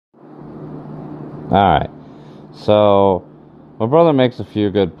Alright. So, my brother makes a few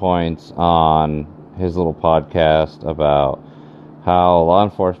good points on his little podcast about how law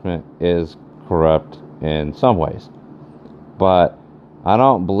enforcement is corrupt in some ways. But I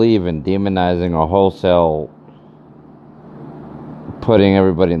don't believe in demonizing or wholesale putting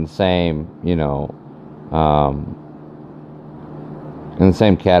everybody in the same, in the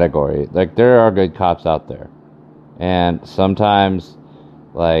same category. Like, there are good cops out there. And sometimes,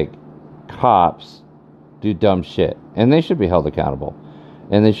 like, cops do dumb shit. And they should be held accountable.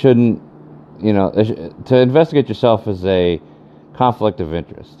 And they shouldn't, to investigate yourself is a conflict of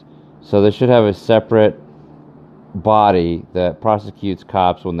interest. So they should have a separate body that prosecutes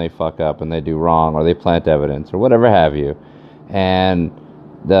cops when they fuck up and they do wrong or they plant evidence or whatever have you. And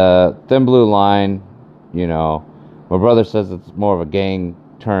the thin blue line, my brother says it's more of a gang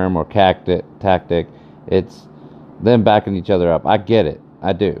term or tactic. It's them backing each other up. I get it.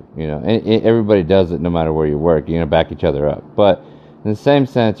 I do. Everybody does it no matter where you work. You're going to back each other up. But in the same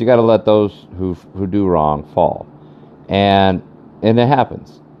sense, you got to let those who do wrong fall. And it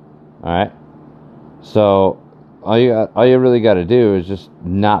happens. All right? So all you really got to do is just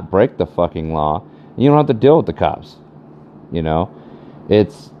not break the fucking law. You don't have to deal with the cops.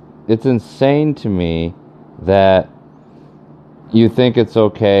 It's insane to me that you think it's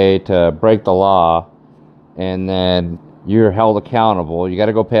okay to break the law and then you're held accountable. You got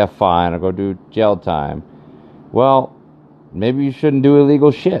to go pay a fine or go do jail time. Well, maybe you shouldn't do illegal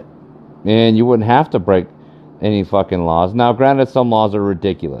shit and you wouldn't have to break any fucking laws. Now, granted, some laws are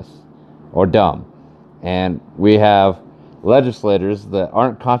ridiculous or dumb, and we have legislators that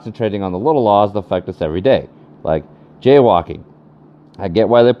aren't concentrating on the little laws that affect us every day, like jaywalking. I get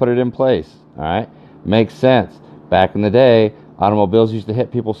why they put it in place. All right, makes sense. Back in the day, automobiles used to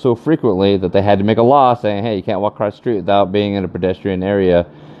hit people so frequently that they had to make a law saying, hey, you can't walk across the street without being in a pedestrian area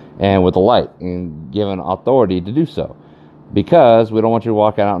and with a light, and given authority to do so, because we don't want you to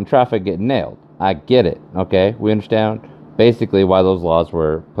walk out in traffic getting nailed. I get it. Okay, we understand basically why those laws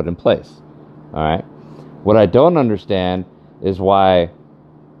were put in place. All right, what I don't understand is why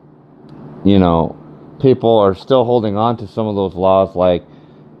people are still holding on to some of those laws like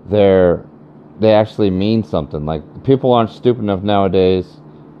they actually mean something. Like, people aren't stupid enough nowadays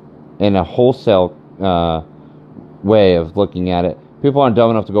in a wholesale way of looking at it. People aren't dumb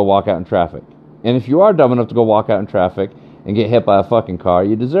enough to go walk out in traffic. And if you are dumb enough to go walk out in traffic and get hit by a fucking car,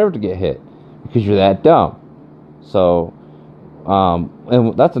 you deserve to get hit because you're that dumb. So,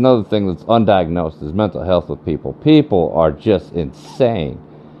 and that's another thing that's undiagnosed is mental health with people. People are just insane.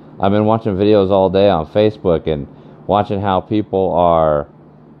 I've been watching videos all day on Facebook and watching how people are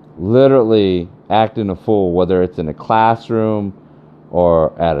literally acting a fool, whether it's in a classroom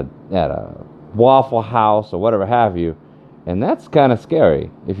or at a Waffle House or whatever have you. And that's kind of scary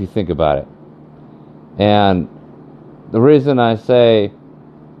if you think about it. And the reason I say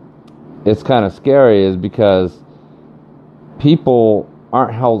it's kind of scary is because people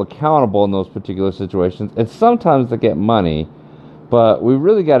aren't held accountable in those particular situations. And sometimes they get money, but we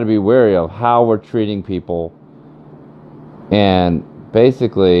really got to be wary of how we're treating people and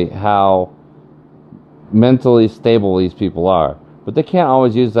basically how mentally stable these people are. But they can't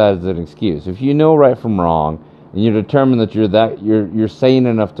always use that as an excuse. If you know right from wrong and you're determined that you're sane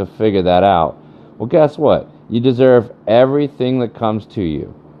enough to figure that out, well, guess what? You deserve everything that comes to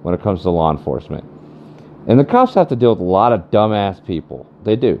you when it comes to law enforcement. And the cops have to deal with a lot of dumbass people.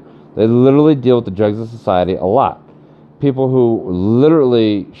 They do. They literally deal with the dregs of society a lot. People who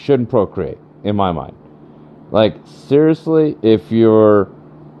literally shouldn't procreate, in my mind. Like, seriously, if you're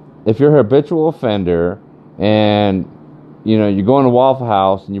a habitual offender and you go in a Waffle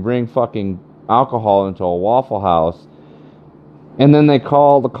House and you bring fucking alcohol into a Waffle House and then they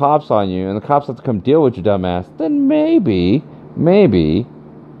call the cops on you and the cops have to come deal with your dumbass, then maybe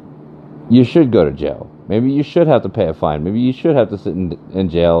you should go to jail. Maybe you should have to pay a fine. Maybe you should have to sit in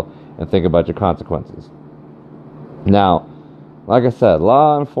jail and think about your consequences. Now, like I said,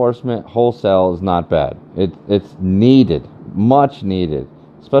 law enforcement wholesale is not bad. It's needed, much needed,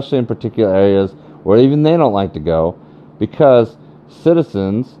 especially in particular areas where even they don't like to go, because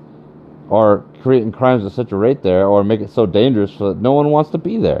citizens are creating crimes at such a rate there, or make it so dangerous so that no one wants to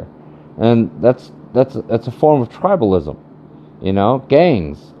be there, and that's a form of tribalism.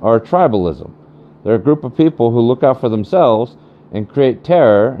 Gangs are tribalism. They're a group of people who look out for themselves and create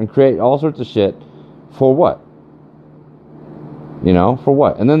terror and create all sorts of shit. For what? For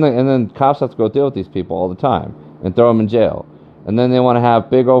what? And then cops have to go deal with these people all the time and throw them in jail. And then they want to have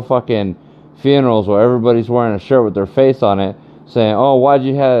big old fucking funerals where everybody's wearing a shirt with their face on it, saying, "Oh, why'd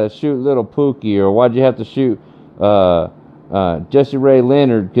you have to shoot little Pookie?" or "Why'd you have to shoot Jesse Ray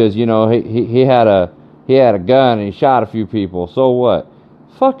Leonard, because he had a gun and he shot a few people. So what?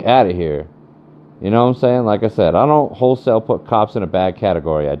 Fuck out of here. You know what I'm saying? Like I said, I don't wholesale put cops in a bad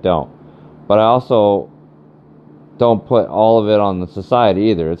category. I don't. But I also don't put all of it on the society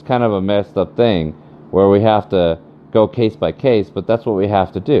either. It's kind of a messed up thing where we have to go case by case, but that's what we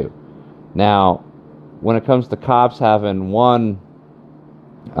have to do. Now, when it comes to cops having one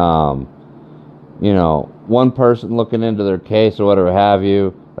person looking into their case or whatever have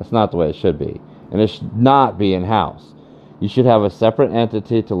you, that's not the way it should be. And it should not be in-house. You should have a separate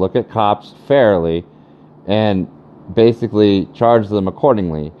entity to look at cops fairly and basically charge them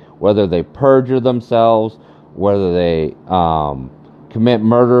accordingly, whether they perjure themselves, whether they commit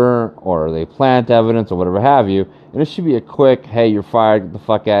murder or they plant evidence or whatever have you. And it should be a quick, hey, you're fired, get the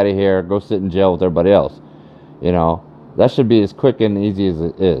fuck out of here, go sit in jail with everybody else. That should be as quick and easy as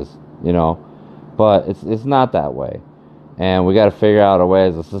it is, but it's not that way. And we got to figure out a way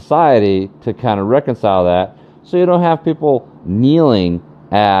as a society to kind of reconcile that, so you don't have people kneeling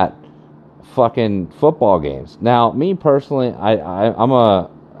at fucking football games. Now, me personally, I'm a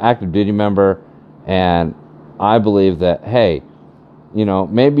active duty member, and I believe that, hey,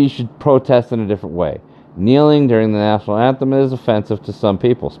 maybe you should protest in a different way. Kneeling during the national anthem is offensive to some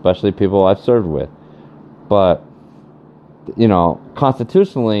people, especially people I've served with. But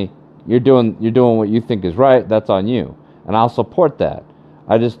constitutionally, you're doing what you think is right. That's on you, and I'll support that.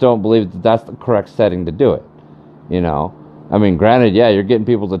 I just don't believe that that's the correct setting to do it. I mean, granted, yeah, you're getting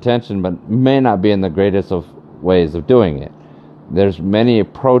people's attention, but may not be in the greatest of ways of doing it. There's many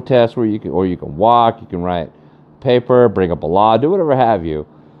protests where you can walk, you can write paper, bring up a law, do whatever have you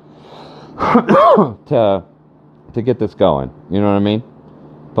to get this going. You know what I mean?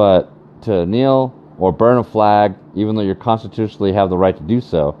 But to kneel or burn a flag, even though you constitutionally have the right to do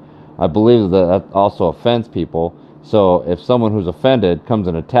so, I believe that also offends people. So if someone who's offended comes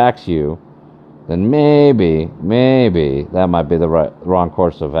and attacks you, then maybe that might be the wrong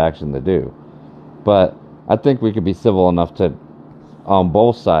course of action to do. But I think we could be civil enough to, on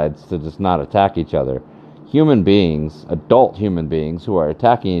both sides, to just not attack each other. Human beings, adult human beings who are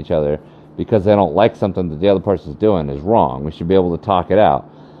attacking each other because they don't like something that the other person's doing is wrong. We should be able to talk it out.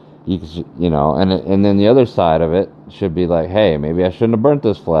 And then the other side of it should be like, hey, maybe I shouldn't have burnt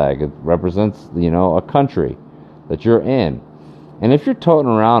this flag. It represents, a country that you're in. And if you're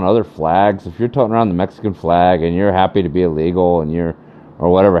toting around other flags, if you're toting around the Mexican flag and you're happy to be illegal and or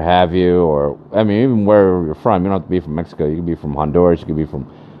whatever have you, or, I mean, even wherever you're from, you don't have to be from Mexico. You could be from Honduras. You could be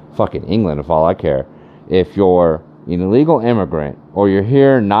from fucking England, if all I care. If you're an illegal immigrant or you're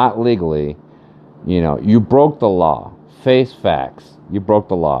here not legally, you broke the law. Face facts. You broke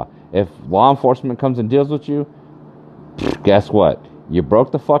the law. If law enforcement comes and deals with you, guess what? You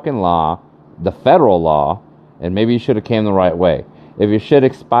broke the fucking law, the federal law, and maybe you should have came the right way. If your shit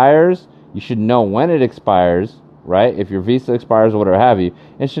expires, you should know when it expires, right? If your visa expires or whatever have you,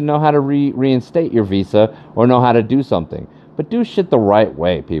 and should know how to reinstate your visa or know how to do something. But do shit the right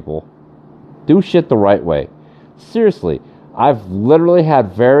way, people. Do shit the right way. Seriously, I've literally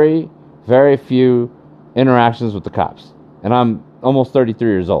had very, very few interactions with the cops. And I'm almost 33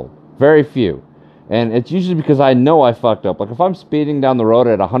 years old. Very few. And it's usually because I know I fucked up. Like if I'm speeding down the road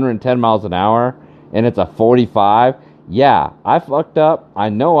at 110 miles an hour and it's a 45, yeah, I fucked up. I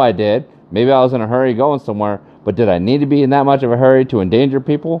know I did. Maybe I was in a hurry going somewhere, but did I need to be in that much of a hurry to endanger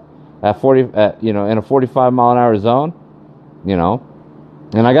people in a 45 mile an hour zone?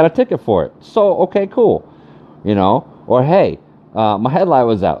 And I got a ticket for it. So, okay, cool. Or hey, my headlight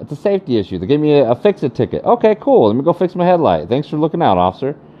was out. It's a safety issue. They gave me a fix-it ticket. Okay, cool. Let me go fix my headlight. Thanks for looking out,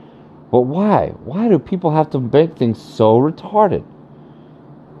 officer. But why? Why do people have to make things so retarded?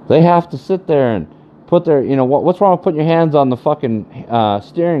 They have to sit there and put their, what's wrong with putting your hands on the fucking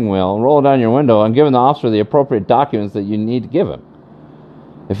steering wheel and roll it down your window and giving the officer the appropriate documents that you need to give him?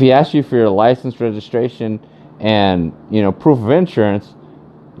 If he asks you for your license, registration, and, proof of insurance,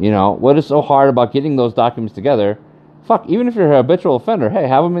 what is so hard about getting those documents together? Fuck, even if you're a habitual offender, hey,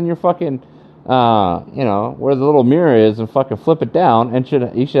 have them in your fucking, where the little mirror is and fucking flip it down, and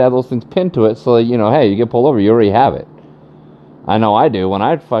you should have those things pinned to it so that, hey, you get pulled over, you already have it. I know I do. When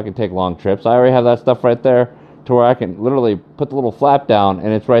I fucking take long trips, I already have that stuff right there to where I can literally put the little flap down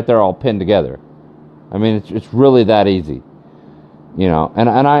and it's right there all pinned together. I mean, it's really that easy.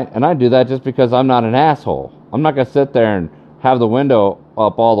 And I do that just because I'm not an asshole. I'm not going to sit there and have the window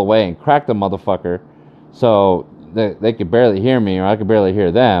up all the way and crack the motherfucker so they could barely hear me or I could barely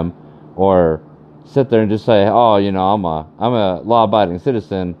hear them, or sit there and just say, oh, I'm a law-abiding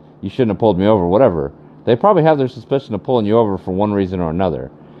citizen, you shouldn't have pulled me over, whatever. They probably have their suspicion of pulling you over for one reason or another.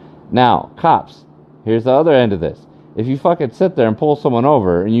 Now, cops, here's the other end of this. if you fucking sit there and pull someone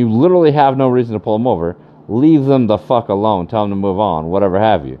over and you literally have no reason to pull them over, leave them the fuck alone. Tell them to move on, whatever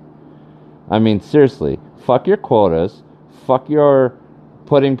have you. I mean, seriously, fuck your quotas, fuck your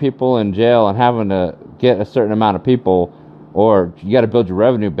putting people in jail and having to get a certain amount of people, or you got to build your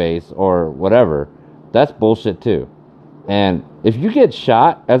revenue base or whatever. That's bullshit too. And if you get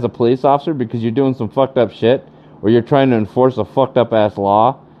shot as a police officer because you're doing some fucked up shit, or you're trying to enforce a fucked up ass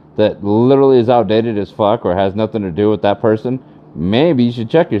law that literally is outdated as fuck or has nothing to do with that person, maybe you should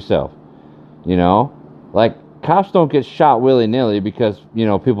check yourself. You know, like, cops don't get shot willy-nilly because, you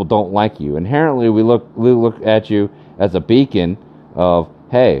know, people don't like you. Inherently, we look at you as a beacon of,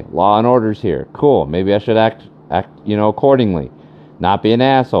 hey, law and order's here. Cool. Maybe I should act, you know, accordingly. Not be an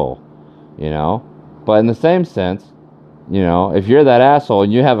asshole, you know. But in the same sense, you know, if you're that asshole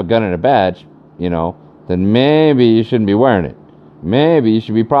and you have a gun and a badge, you know, then maybe you shouldn't be wearing it. Maybe you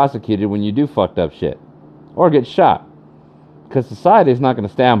should be prosecuted when you do fucked up shit. Or get shot. Because society is not going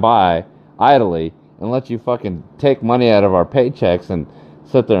to stand by idly and let you fucking take money out of our paychecks and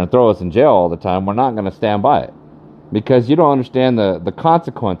sit there and throw us in jail all the time. We're not going to stand by it. Because you don't understand the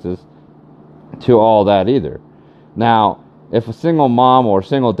consequences to all that either. Now, if a single mom or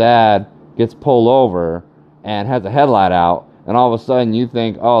single dad gets pulled over and has a headlight out, and all of a sudden you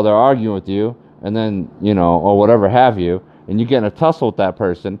think, oh, they're arguing with you, and then, you know, or whatever have you, and you get in a tussle with that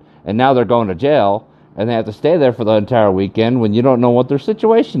person, and now they're going to jail, and they have to stay there for the entire weekend when you don't know what their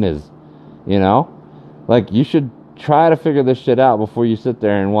situation is, you know? Like, you should try to figure this shit out before you sit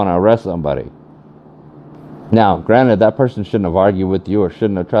there and want to arrest somebody. Now, granted, that person shouldn't have argued with you or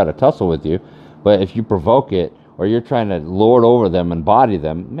shouldn't have tried to tussle with you, but if you provoke it, or you're trying to lord over them and body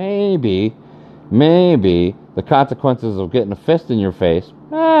them, maybe the consequences of getting a fist in your face,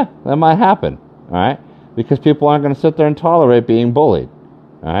 that might happen, all right? Because people aren't going to sit there and tolerate being bullied,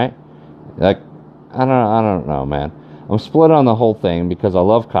 all right? Like, I don't know, man. I'm split on the whole thing because I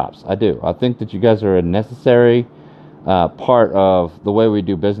love cops. I do. I think that you guys are a necessary part of the way we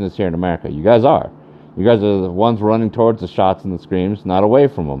do business here in America. You guys are. You guys are the ones running towards the shots and the screams, not away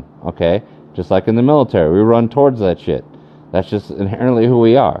from them, okay? Just like in the military, we run towards that shit. That's just inherently who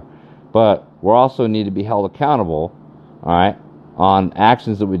we are. But we also need to be held accountable, all right, on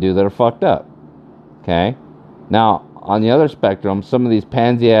actions that we do that are fucked up, okay? Now, on the other spectrum, some of these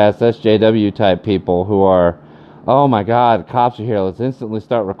pansy-ass SJW type people who are, oh my God, cops are here, let's instantly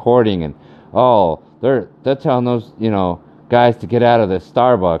start recording, and oh, they're telling those, you know, guys to get out of this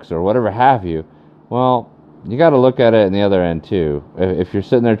Starbucks or whatever have you. Well, you got to look at it in the other end too. If you're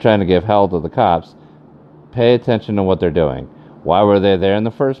sitting there trying to give hell to the cops, pay attention to what they're doing. Why were they there in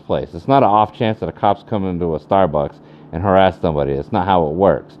the first place? It's not an off chance that a cop's come into a Starbucks and harass somebody. It's not how it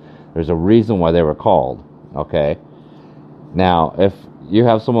works. There's a reason why they were called, okay? Now, if you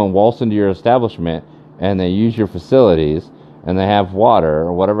have someone waltz into your establishment and they use your facilities and they have water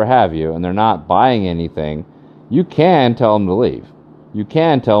or whatever have you and they're not buying anything, you can tell them to leave. You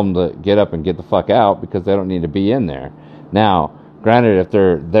can tell them to get up and get the fuck out because they don't need to be in there. Now, granted, if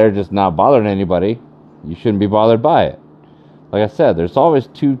they're just not bothering anybody, you shouldn't be bothered by it. Like I said, there's always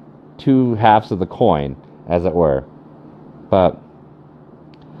two halves of the coin, as it were. But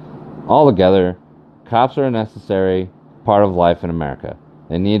altogether, cops are a necessary part of life in America.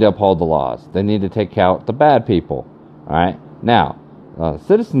 They need to uphold the laws. They need to take out the bad people. All right? Now,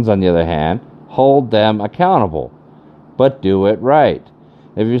 citizens, on the other hand, hold them accountable. But do it right.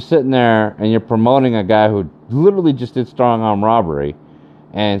 If you're sitting there and you're promoting a guy who literally just did strong arm robbery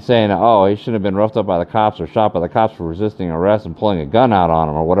and saying, oh, he shouldn't have been roughed up by the cops or shot by the cops for resisting arrest and pulling a gun out on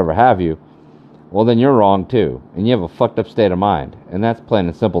him or whatever have you, well, then you're wrong too. And you have a fucked up state of mind. And that's plain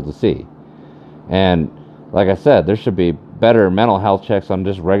and simple to see. And like I said, there should be better mental health checks on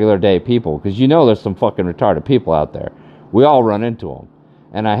just regular day people, because you know there's some fucking retarded people out there. We all run into them.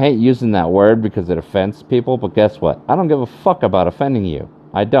 And I hate using that word because it offends people, but guess what? I don't give a fuck about offending you.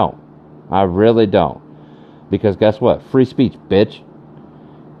 I don't. I really don't. Because guess what? Free speech, bitch.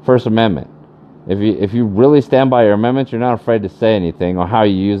 First Amendment. If you really stand by your amendments, you're not afraid to say anything or how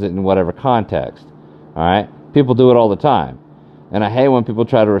you use it in whatever context. Alright? People do it all the time. And I hate when people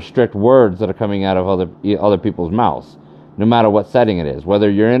try to restrict words that are coming out of other people's mouths. No matter what setting it is. Whether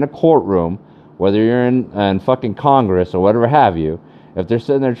you're in a courtroom, whether you're in fucking Congress or whatever have you, if they're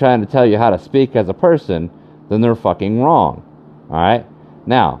sitting there trying to tell you how to speak as a person, then they're fucking wrong. Alright?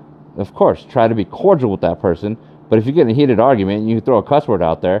 Now, of course, try to be cordial with that person, but if you get in a heated argument and you throw a cuss word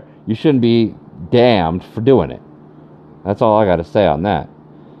out there, you shouldn't be damned for doing it. That's all I got to say on that.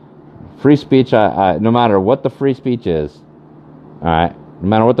 Free speech, no matter what the free speech is, alright, no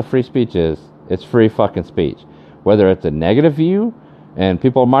matter what the free speech is, it's free fucking speech. Whether it's a negative view, and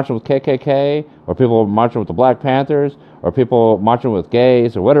people are marching with KKK, or people are marching with the Black Panthers, or people marching with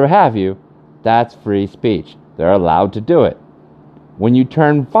gays, or whatever have you, that's free speech. They're allowed to do it. When you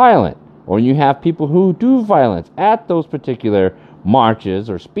turn violent, or when you have people who do violence at those particular marches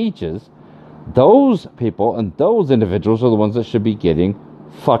or speeches, those people and those individuals are the ones that should be getting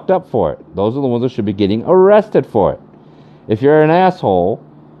fucked up for it. Those are the ones that should be getting arrested for it. If you're an asshole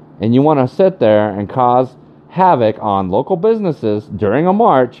and you want to sit there and cause havoc on local businesses during a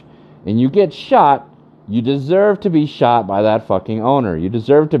march and you get shot, you deserve to be shot by that fucking owner. You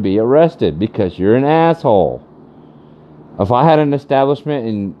deserve to be arrested because you're an asshole. If I had an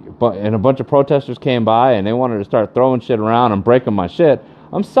establishment and a bunch of protesters came by and they wanted to start throwing shit around and breaking my shit,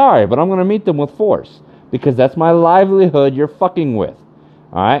 I'm sorry, but I'm going to meet them with force because that's my livelihood you're fucking with.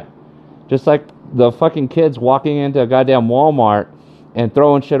 Alright? Just like the fucking kids walking into a goddamn Walmart and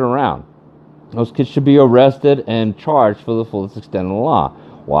throwing shit around. Those kids should be arrested and charged for the fullest extent of the law.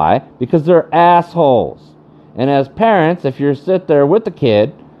 Why? Because they're assholes. And as parents, if you're sit there with the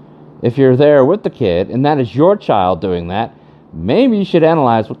kid, if you're there with the kid, and that is your child doing that, maybe you should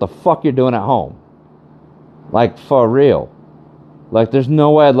analyze what the fuck you're doing at home. Like, for real. Like, there's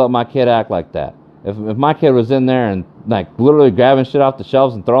no way I'd let my kid act like that. If my kid was in there and, like, literally grabbing shit off the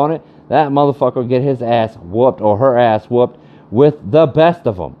shelves and throwing it, that motherfucker would get his ass whooped or her ass whooped with the best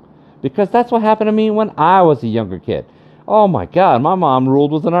of them. Because that's what happened to me when I was a younger kid. Oh my God, my mom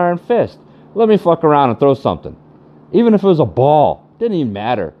ruled with an iron fist. Let me fuck around and throw something. Even if it was a ball, didn't even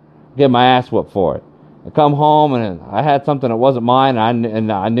matter. Get my ass whooped for it. I come home and I had something that wasn't mine,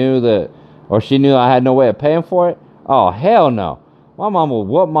 and I knew that, or she knew I had no way of paying for it. Oh, hell no. My mom will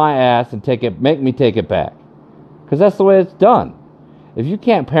whoop my ass and make me take it back. Because that's the way it's done. If you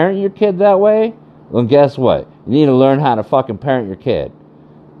can't parent your kid that way, then guess what? You need to learn how to fucking parent your kid.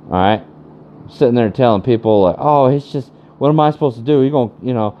 Alright? Sitting there telling people, like, oh, it's just, what am I supposed to do?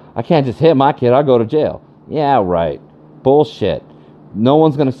 I can't just hit my kid. I'll go to jail. Yeah, right. Bullshit. No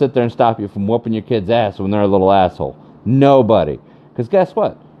one's going to sit there and stop you from whooping your kid's ass when they're a little asshole. Nobody. Because guess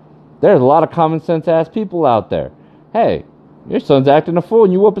what? There's a lot of common sense ass people out there. Hey, your son's acting a fool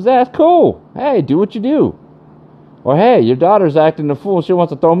and you whoop his ass. Cool. Hey, do what you do. Or hey, your daughter's acting a fool. She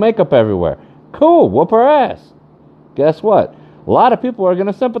wants to throw makeup everywhere. Cool. Whoop her ass. Guess what? A lot of people are going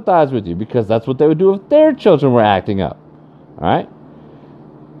to sympathize with you because that's what they would do if their children were acting up. Alright?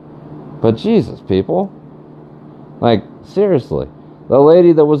 But Jesus, people. Like, seriously. The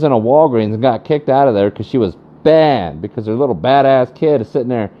lady that was in a Walgreens and got kicked out of there because she was banned because her little badass kid is sitting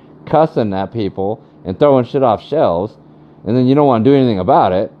there cussing at people and throwing shit off shelves, and then you don't want to do anything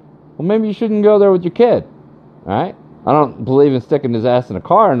about it. Well, maybe you shouldn't go there with your kid. Alright? I don't believe in sticking his ass in a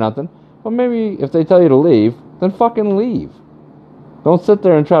car or nothing, but maybe if they tell you to leave, then fucking leave. Don't sit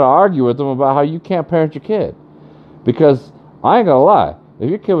there and try to argue with them about how you can't parent your kid. Because, I ain't gonna lie, if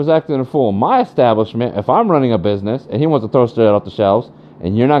your kid was acting a fool in my establishment, if I'm running a business and he wants to throw shit off the shelves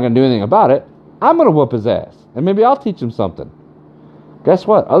and you're not going to do anything about it, I'm going to whoop his ass. And maybe I'll teach him something. Guess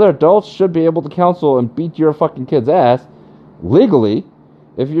what? Other adults should be able to counsel and beat your fucking kid's ass legally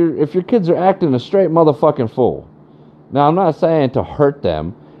if your kids are acting a straight motherfucking fool. Now, I'm not saying to hurt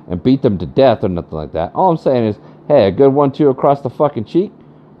them and beat them to death or nothing like that. All I'm saying is, hey, a good 1-2 across the fucking cheek,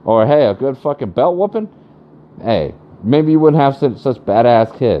 or hey, a good fucking belt whooping, hey, maybe you wouldn't have such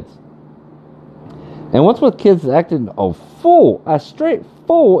badass kids. And what's with kids acting a straight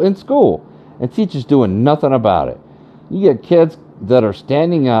fool in school, and teachers doing nothing about it? You get kids that are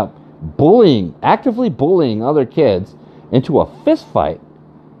standing up, actively bullying other kids into a fist fight,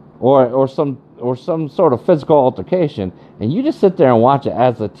 or some sort of physical altercation, and you just sit there and watch it.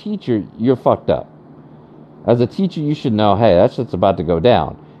 As a teacher, you're fucked up. As a teacher, you should know, hey, that shit's about to go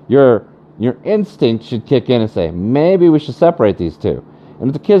down. Your instinct should kick in and say, maybe we should separate these two. And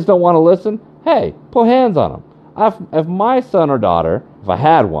if the kids don't want to listen, hey, put hands on them. If my son or daughter, if I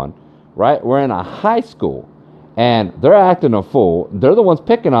had one, right, we're in a high school, and they're acting a fool, they're the ones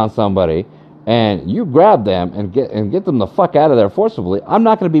picking on somebody, and you grab them and get them the fuck out of there forcibly, I'm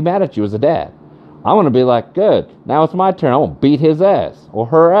not going to be mad at you as a dad. I'm going to be like, good, now it's my turn. I'm going to beat his ass or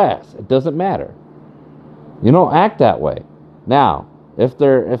her ass. It doesn't matter. You don't act that way. Now, if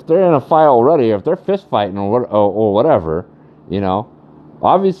they're in a fight already, or if they're fist fighting or whatever,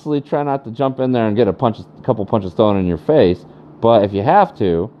 obviously try not to jump in there and get a couple punches thrown in your face. But if you have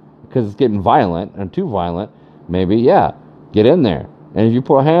to, because it's getting violent and too violent, maybe get in there. And if you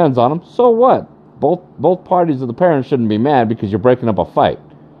put hands on them, so what? Both parties of the parents shouldn't be mad because you're breaking up a fight.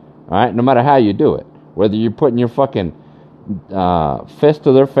 All right, no matter how you do it, whether you're putting your fucking fist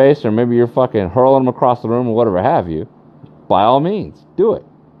to their face, or maybe you're fucking hurling them across the room, or whatever have you, by all means, do it.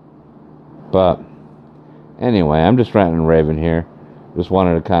 But anyway, I'm just ranting and raving here. Just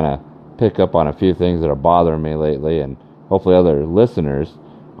wanted to kind of pick up on a few things that are bothering me lately, and hopefully other listeners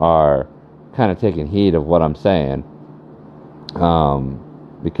are kind of taking heed of what I'm saying.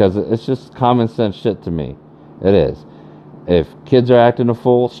 Because it's just common sense shit to me. It is. If kids are acting a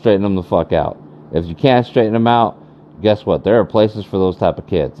fool, straighten them the fuck out. If you can't straighten them out, guess what? There are places for those type of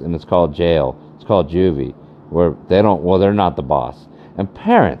kids, and it's called jail. It's called juvie, where they're not the boss. And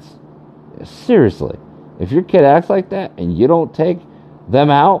parents, seriously, if your kid acts like that and you don't take them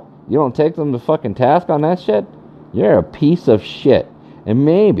out, you don't take them to fucking task on that shit, you're a piece of shit. And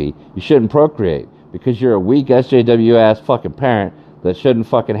maybe you shouldn't procreate because you're a weak SJW ass fucking parent that shouldn't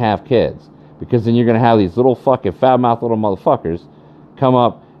fucking have kids. Because then you're going to have these little fucking foul-mouthed little motherfuckers come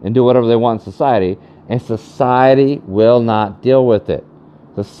up and do whatever they want in society, and society will not deal with it.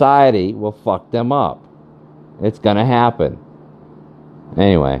 Society will fuck them up. It's going to happen.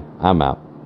 Anyway, I'm out.